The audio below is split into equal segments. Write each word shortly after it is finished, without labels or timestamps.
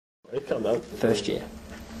First year,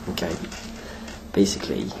 okay.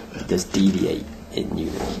 Basically, there's DV8 in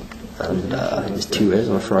uni, and there's tutors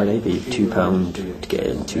on a Friday. They £2 to get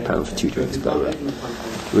in, £2 for 2 drinks, blah blah.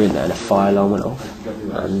 We're in there, and a fire alarm went off,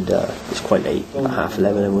 and it's quite late, about 11:30.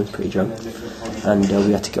 Everyone's pretty drunk, and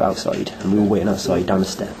we had to go outside, and we were waiting outside down the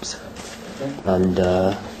steps, and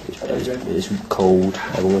it was cold.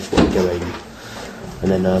 Everyone was wanting to go in,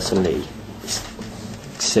 and then suddenly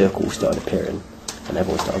circles started appearing, and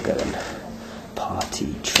everyone started going,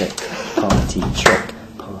 party trick, party trick,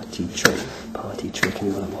 party trick, party trick, and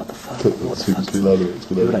we were like, what the fuck? What the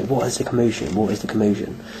fuck? We were like, what is the commotion? What is the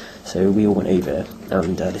commotion? So we all went over,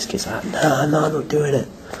 and this kid's like, no, I'm not doing it.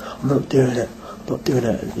 I'm not doing it. I'm not doing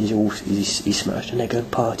it. And he's smashed, and they're going,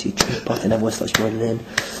 party trick, party, and everyone starts joining in,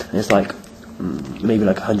 and it's like maybe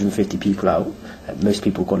like 150 people out. Most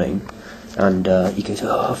people gone in, and he goes,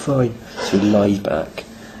 oh, fine. So he lies back.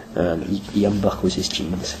 He unbuckles his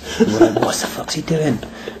jeans. And we're like, what the fuck's he doing?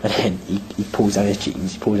 And then he pulls out his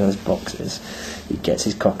jeans, he pulls out his boxers, he gets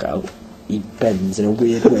his cock out, he bends in a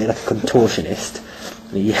weird way like a contortionist,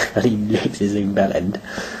 and he licks his own bell end,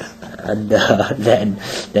 and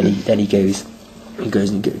then he goes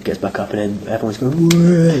and gets back up, and then everyone's going,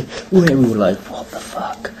 way, way, and we were like, what the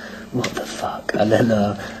fuck? What the fuck? And then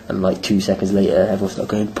and like 2 seconds later, everyone started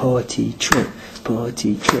going, party trick,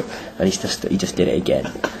 party trick, and he just did it again,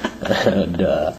 and